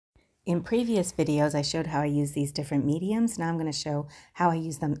In previous videos, I showed how I use these different mediums. Now I'm going to show how I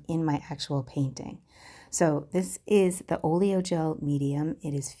use them in my actual painting. So this is the oleo gel medium.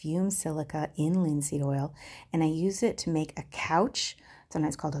 It is fumed silica in linseed oil, and I use it to make a couch,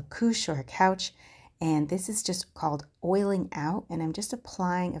 sometimes called a couche or a couch. And this is just called oiling out, and I'm just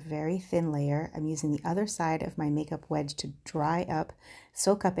applying a very thin layer. I'm using the other side of my makeup wedge to dry up,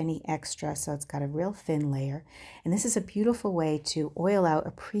 soak up any extra, so it's got a real thin layer. And this is a beautiful way to oil out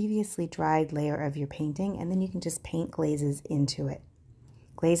a previously dried layer of your painting, and then you can just paint glazes into it.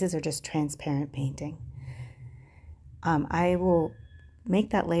 Glazes are just transparent painting. I will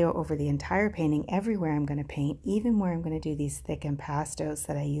make that layer over the entire painting everywhere I'm going to paint, even where I'm going to do these thick impastos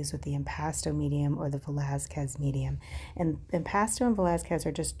that I use with the impasto medium or the Velazquez medium. And impasto and Velazquez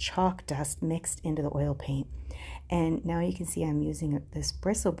are just chalk dust mixed into the oil paint. And now you can see I'm using this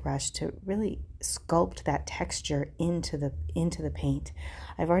bristle brush to really sculpt that texture into the paint.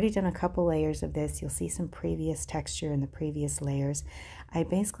 I've already done a couple layers of this. You'll see some previous texture in the previous layers. I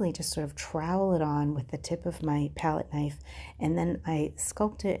basically just sort of trowel it on with the tip of my palette knife, and then I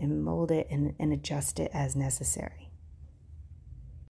sculpt it and mold it and adjust it as necessary.